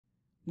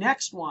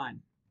Next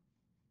one.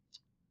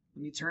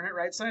 Let me turn it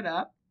right side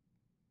up.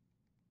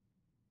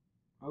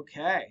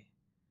 Okay.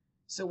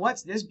 So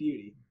what's this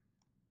beauty?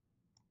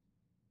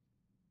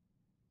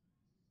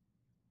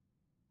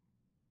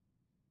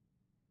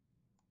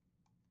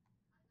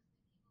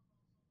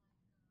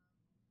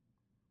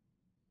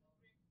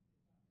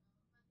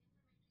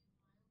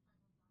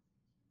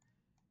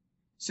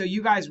 So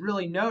you guys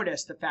really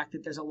notice the fact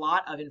that there's a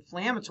lot of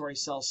inflammatory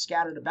cells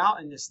scattered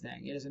about in this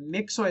thing. It is a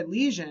myxoid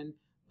lesion,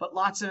 but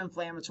lots of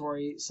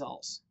inflammatory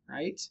cells,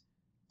 right?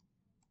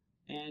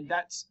 And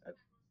that's,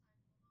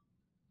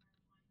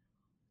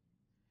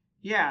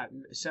 yeah,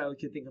 so you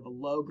could think of a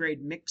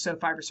low-grade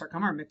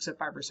myxofibrosarcoma or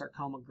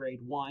myxofibrosarcoma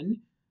grade 1.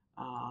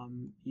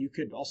 You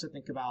could also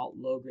think about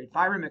low-grade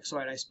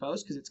fibromyxoid, I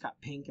suppose, because it's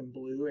got pink and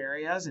blue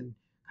areas and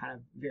kind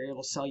of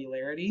variable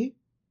cellularity.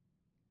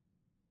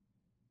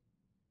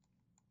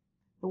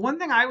 The one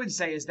thing I would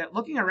say is that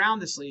looking around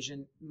this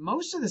lesion,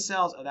 most of the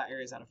cells, oh, that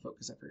area is out of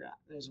focus, I forgot.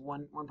 There's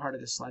one part of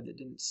this slide that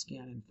didn't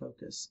scan in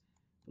focus.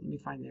 But let me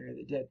find the area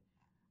that did.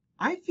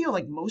 I feel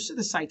like most of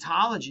the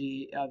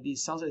cytology of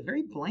these cells is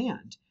very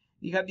bland.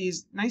 You got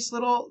these nice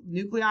little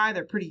nuclei,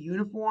 they're pretty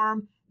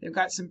uniform. They've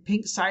got some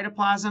pink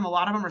cytoplasm. A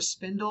lot of them are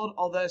spindled,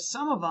 although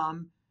some of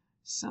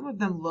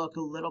them look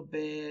a little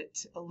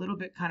bit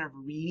kind of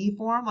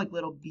reniform, like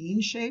little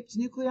bean-shaped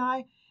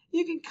nuclei.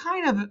 You can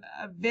kind of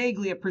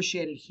vaguely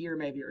appreciate it here,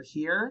 maybe, or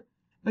here.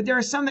 But there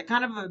are some that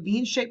kind of have a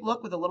bean-shaped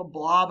look with a little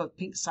blob of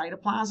pink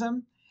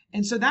cytoplasm.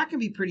 And so that can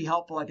be pretty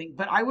helpful, I think.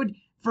 But I would,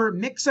 for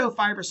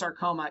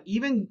myxofibrosarcoma,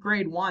 even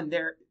grade 1,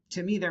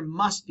 to me, there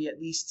must be at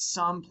least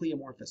some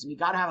pleomorphism. You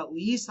got to have at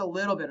least a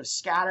little bit of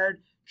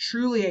scattered,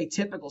 truly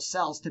atypical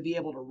cells to be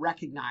able to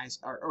recognize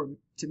or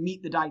to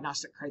meet the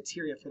diagnostic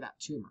criteria for that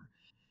tumor.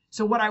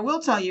 So what I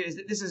will tell you is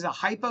that this is a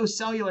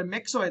hypocellular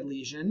myxoid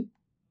lesion.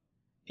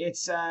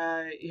 It's,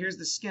 here's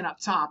the skin up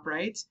top,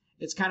 right?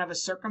 It's kind of a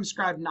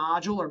circumscribed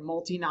nodule or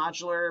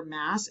multinodular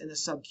mass in the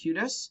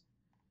subcutis.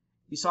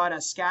 You saw it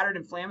has scattered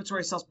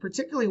inflammatory cells.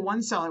 Particularly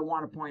one cell I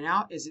want to point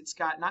out is it's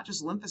got not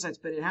just lymphocytes,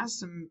 but it has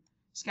some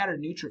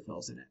scattered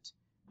neutrophils in it.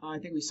 I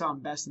think we saw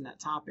them best in that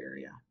top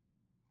area.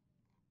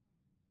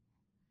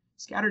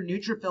 Scattered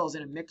neutrophils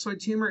in a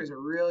myxoid tumor is a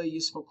really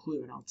useful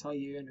clue, and I'll tell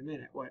you in a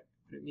minute what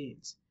it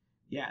means.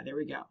 Yeah, there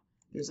we go.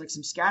 There's like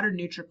some scattered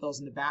neutrophils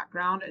in the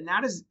background, and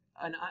that is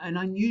an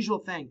unusual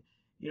thing.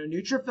 You know,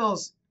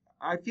 neutrophils,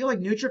 I feel like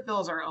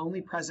neutrophils are only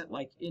present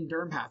like in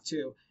dermpath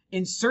too.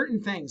 In certain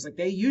things, like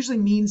they usually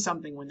mean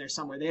something when they're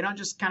somewhere. They don't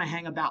just kind of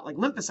hang about. Like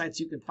lymphocytes,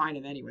 you can find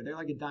them anywhere. They're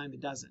like a dime a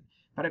dozen.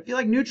 But I feel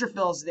like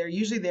neutrophils, they're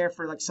usually there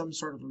for like some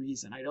sort of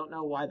reason. I don't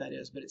know why that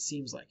is, but it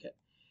seems like it.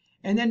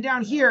 And then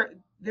down here,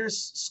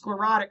 there's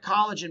sclerotic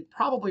collagen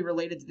probably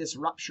related to this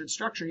ruptured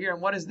structure here.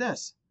 And what is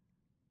this?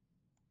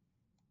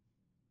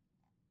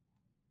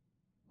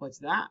 What's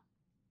that?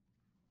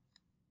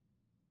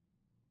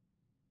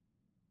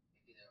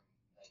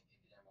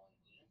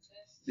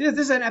 This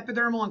is an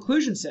epidermal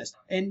inclusion cyst,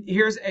 and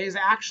here's is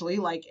actually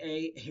like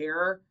a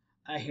hair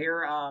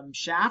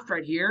shaft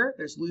right here.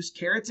 There's loose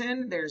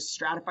keratin. There's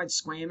stratified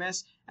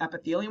squamous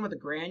epithelium with a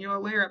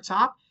granular layer up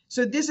top.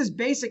 So this is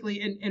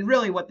basically, and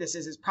really what this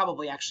is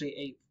probably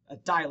actually a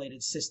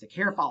dilated cystic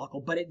hair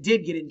follicle, but it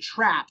did get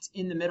entrapped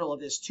in the middle of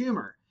this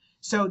tumor.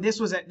 So this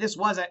was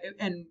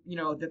and you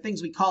know, the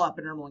things we call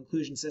epidermal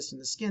inclusion cysts in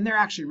the skin, they're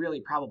actually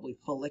really probably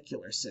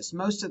follicular cysts.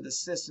 Most of the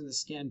cysts in the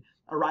skin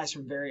arise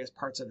from various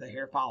parts of the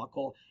hair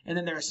follicle, and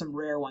then there are some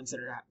rare ones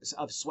that are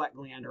of sweat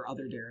gland or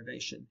other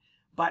derivation.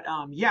 But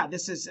yeah,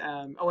 this is,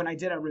 oh, and I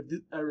did a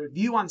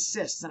review on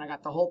cysts, and I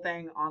got the whole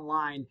thing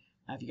online.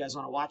 If you guys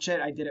want to watch it,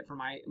 I did it for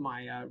my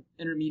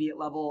intermediate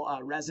level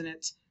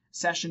resident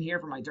session here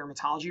for my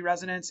dermatology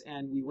residents,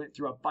 and we went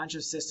through a bunch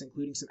of cysts,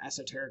 including some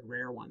esoteric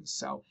rare ones.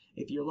 So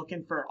if you're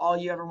looking for all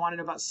you ever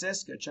wanted about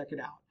cysts, go check it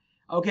out.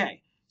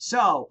 Okay,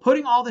 so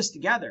putting all this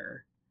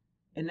together,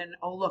 and then,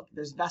 oh look,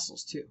 there's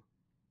vessels too.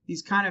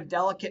 These kind of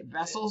delicate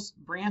vessels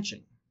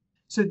branching.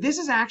 So this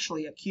is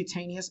actually a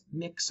cutaneous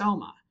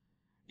myxoma.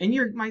 And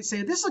you might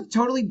say, this looks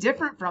totally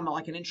different from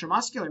like an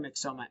intramuscular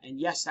myxoma. And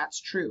yes, that's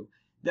true.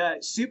 The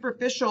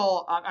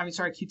superficial,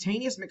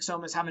 cutaneous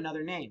myxomas have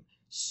another name.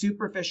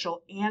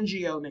 Superficial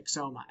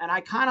angiomyxoma. And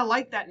I kind of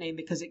like that name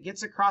because it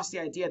gets across the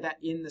idea that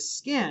in the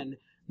skin,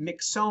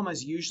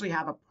 myxomas usually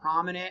have a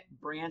prominent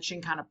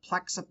branching kind of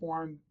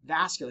plexiform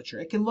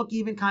vasculature. It can look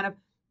even kind of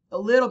a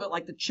little bit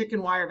like the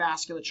chicken wire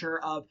vasculature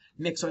of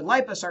myxoid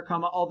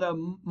liposarcoma,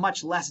 although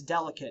much less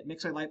delicate.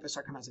 Myxoid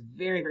liposarcoma has a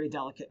very, very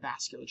delicate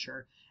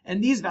vasculature.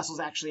 And these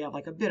vessels actually have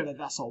like a bit of a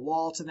vessel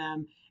wall to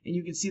them. And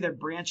you can see they're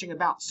branching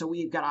about. So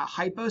we've got a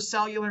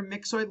hypocellular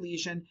myxoid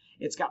lesion.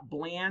 It's got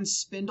bland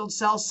spindled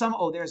cells.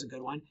 There's a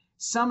good one.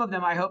 Some of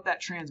them, I hope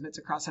that transmits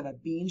across, have a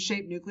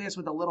bean-shaped nucleus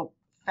with a little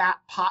fat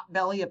pot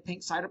belly of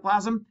pink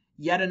cytoplasm.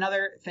 Yet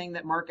another thing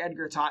that Mark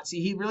Edgar taught.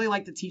 See, he really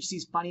liked to teach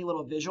these funny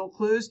little visual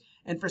clues.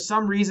 And for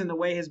some reason, the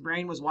way his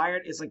brain was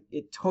wired is like,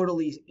 it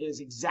totally is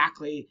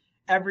exactly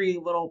every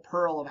little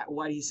pearl of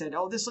what he said.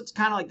 Oh, this looks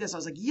kind of like this. I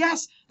was like,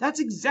 yes, that's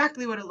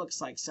exactly what it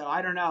looks like. So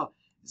I don't know.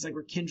 It's like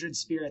we're kindred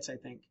spirits, I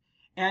think.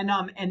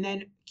 And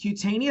then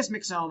cutaneous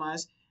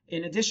myxomas,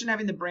 in addition to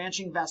having the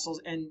branching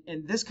vessels, and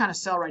this kind of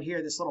cell right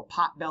here, this little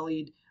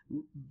pot-bellied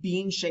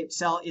bean-shaped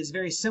cell, is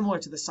very similar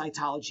to the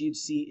cytology you'd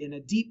see in a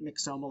deep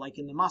myxoma, like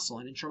in the muscle,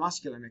 an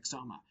intramuscular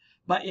myxoma.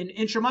 But in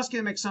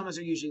intramuscular myxomas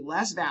are usually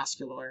less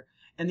vascular.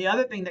 And the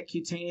other thing that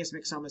cutaneous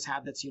myxomas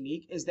have that's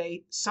unique is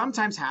they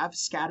sometimes have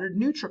scattered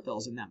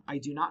neutrophils in them. I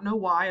do not know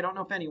why. I don't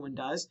know if anyone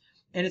does.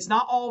 And it's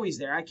not always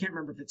there. I can't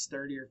remember if it's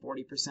 30 or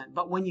 40%.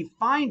 But when you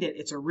find it,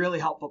 it's a really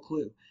helpful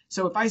clue.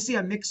 So if I see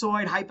a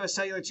myxoid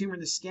hypocellular tumor in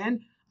the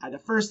skin, the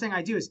first thing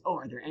I do is,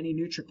 are there any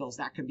neutrophils?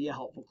 That can be a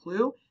helpful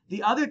clue.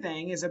 The other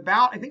thing is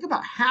I think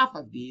about half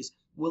of these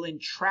will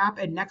entrap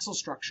adnexal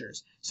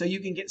structures. So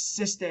you can get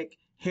cystic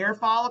hair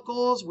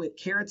follicles with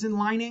keratin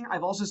lining.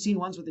 I've also seen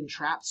ones with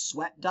entrapped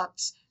sweat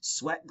ducts,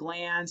 sweat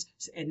glands,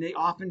 and they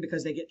often,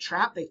 because they get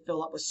trapped, they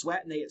fill up with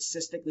sweat and they get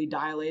cystically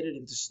dilated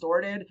and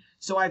distorted.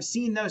 So I've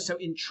seen those. So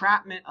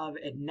entrapment of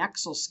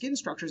adnexal skin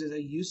structures is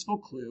a useful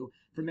clue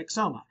for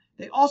myxoma.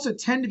 They also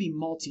tend to be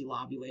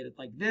multilobulated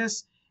like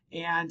this.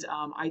 And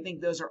I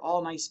think those are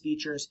all nice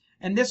features.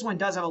 And this one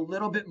does have a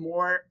little bit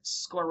more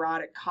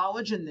sclerotic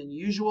collagen than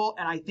usual.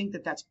 And I think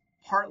that that's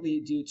partly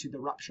due to the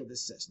rupture of the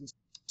cyst.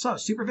 So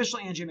superficial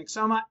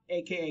angiomyxoma,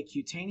 aka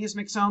cutaneous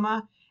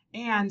myxoma.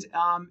 And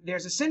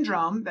there's a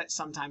syndrome that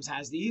sometimes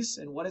has these.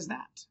 And what is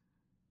that?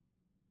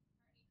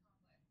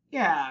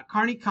 Yeah,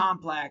 Carney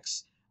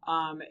complex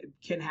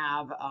can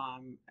have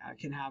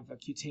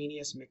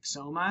cutaneous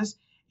myxomas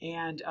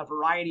and a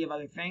variety of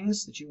other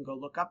things that you can go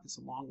look up. It's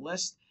a long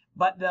list.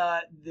 But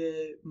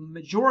the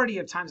majority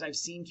of times I've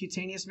seen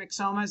cutaneous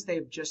myxomas,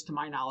 they've just, to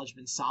my knowledge,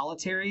 been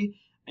solitary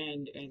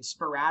and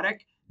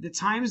sporadic. The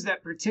times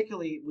that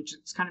particularly, which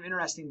is kind of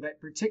interesting, but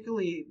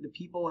particularly the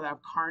people that have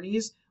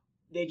carnies,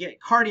 they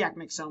get cardiac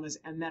myxomas.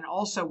 And then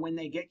also when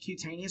they get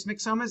cutaneous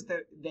myxomas,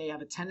 they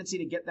have a tendency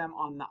to get them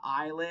on the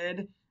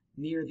eyelid,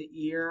 near the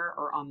ear,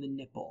 or on the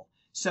nipple.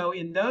 So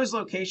in those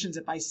locations,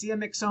 if I see a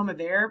myxoma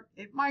there,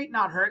 it might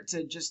not hurt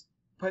to just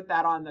put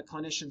that on the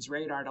clinician's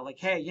radar to like,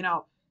 hey,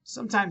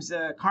 sometimes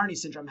the Carney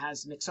syndrome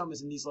has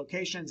myxomas in these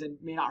locations, and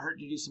it may not hurt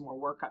to do some more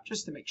workup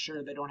just to make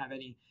sure they don't have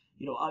any,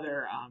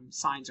 other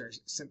signs or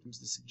symptoms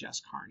to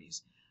suggest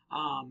Carney's.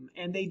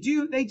 And they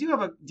do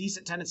have a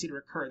decent tendency to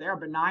recur. They are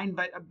benign,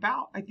 but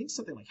I think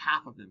something like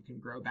half of them can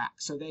grow back.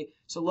 So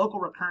local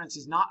recurrence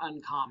is not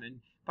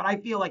uncommon. But I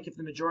feel like if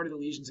the majority of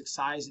the lesions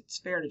excise, it's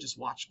fair to just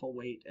watch full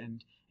weight,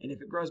 and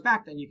if it grows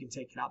back, then you can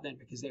take it out then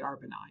because they are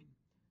benign.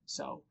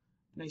 So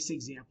nice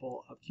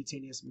example of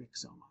cutaneous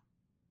myxoma.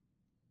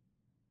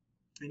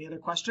 Any other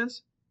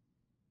questions?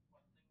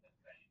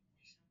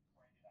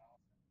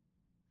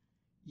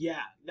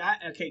 Yeah,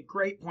 okay,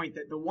 great point.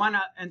 That the one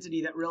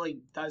entity that really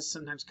does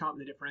sometimes come up in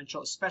the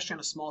differential, especially on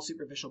a small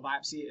superficial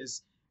biopsy,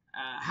 is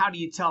how do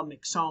you tell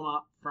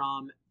myxoma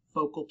from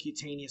focal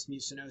cutaneous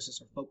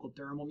mucinosis or focal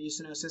dermal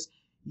mucinosis?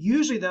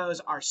 Usually those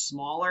are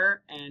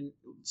smaller and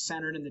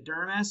centered in the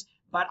dermis,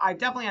 but I've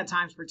definitely had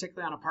times,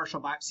 particularly on a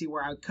partial biopsy,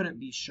 where I couldn't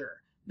be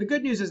sure. The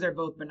good news is they're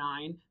both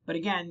benign, but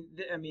again,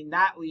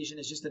 that lesion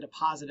is just a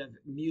deposit of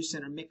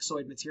mucin or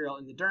myxoid material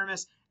in the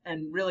dermis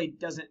and really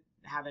doesn't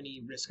have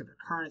any risk of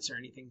recurrence or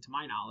anything to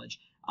my knowledge.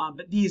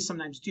 But these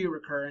sometimes do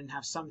recur and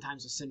have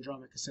sometimes a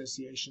syndromic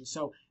association.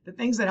 So the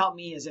things that help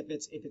me is if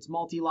it's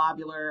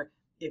multilobular,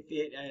 if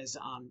it has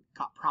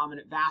got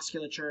prominent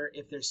vasculature,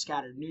 if there's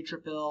scattered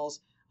neutrophils.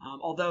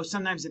 Although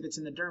sometimes if it's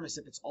in the dermis,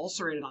 if it's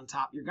ulcerated on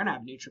top, you're going to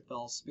have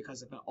neutrophils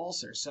because of an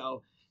ulcer.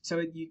 So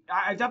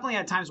I've definitely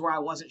had times where I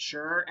wasn't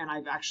sure, and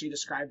I've actually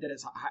described it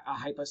as a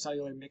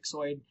hypocellular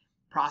myxoid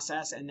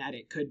process, and that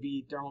it could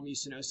be dermal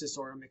mucinosis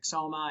or a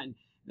myxoma. And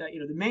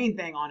the main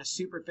thing on a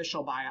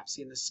superficial biopsy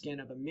in the skin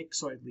of a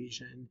myxoid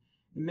lesion,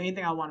 the main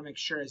thing I want to make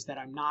sure is that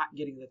I'm not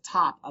getting the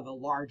top of a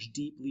large,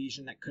 deep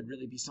lesion that could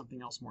really be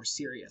something else more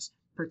serious.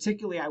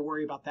 Particularly, I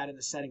worry about that in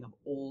the setting of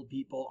old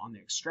people on the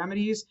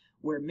extremities,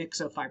 where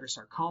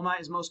myxofibrosarcoma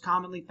is most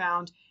commonly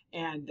found.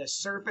 And the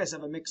surface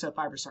of a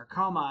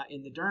myxofibrosarcoma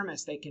in the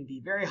dermis, they can be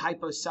very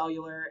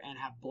hypocellular and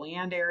have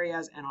bland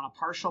areas. And on a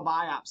partial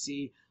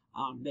biopsy,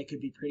 they could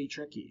be pretty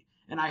tricky.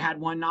 And I had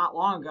one not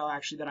long ago,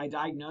 actually, that I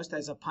diagnosed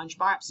as a punch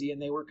biopsy,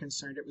 and they were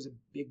concerned it was a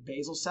big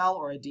basal cell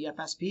or a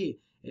DFSP.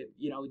 It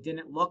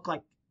didn't look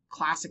like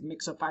classic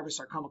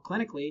myxofibrosarcoma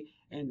clinically,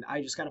 and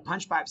I just got a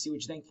punch biopsy,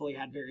 which thankfully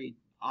had very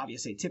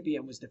obvious atypia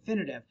and was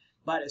definitive.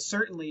 But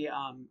certainly,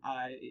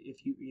 if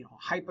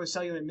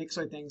hypocellular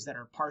myxoid things that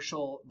are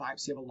partial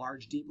biopsy of a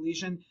large, deep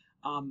lesion,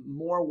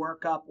 more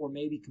workup or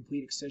maybe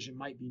complete excision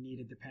might be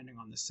needed depending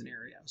on the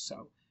scenario.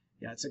 So,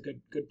 yeah, it's a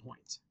good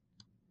point.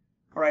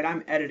 All right,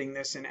 I'm editing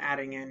this and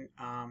adding in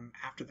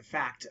after the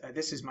fact.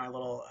 This is my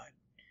little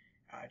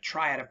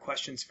triad of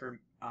questions for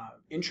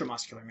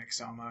intramuscular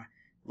myxoma.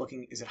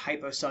 Looking, is it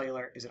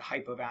hypocellular, is it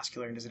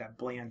hypovascular, and does it have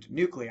bland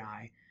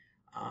nuclei?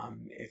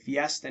 If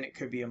yes, then it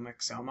could be a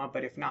myxoma,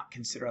 but if not,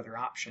 consider other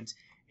options.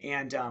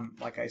 And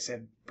like I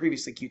said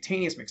previously,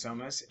 cutaneous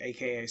myxomas,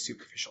 aka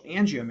superficial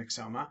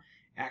angiomyxoma,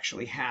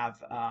 actually have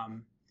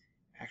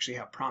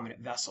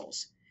prominent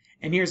vessels.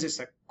 And here's just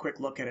a quick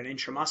look at an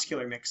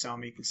intramuscular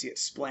myxoma. You can see it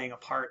splaying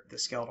apart the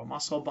skeletal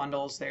muscle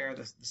bundles there,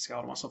 the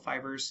skeletal muscle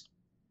fibers,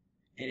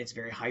 and it's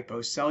very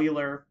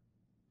hypocellular.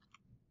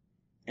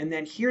 And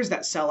then here's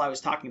that cell I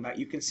was talking about.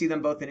 You can see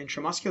them both in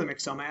intramuscular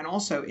myxoma and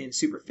also in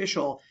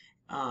superficial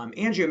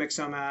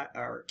angiomyxoma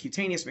or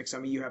cutaneous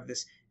myxoma. You have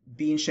this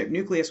bean-shaped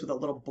nucleus with a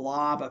little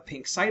blob of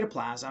pink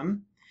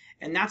cytoplasm.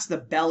 And that's the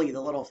belly,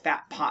 the little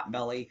fat pot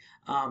belly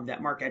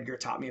that Mark Edgar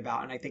taught me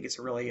about. And I think it's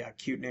a really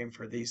cute name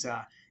for these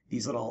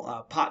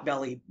little pot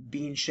belly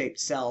bean-shaped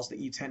cells that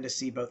you tend to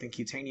see both in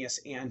cutaneous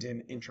and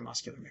in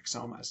intramuscular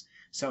myxomas.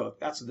 So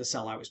that's the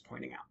cell I was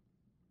pointing out.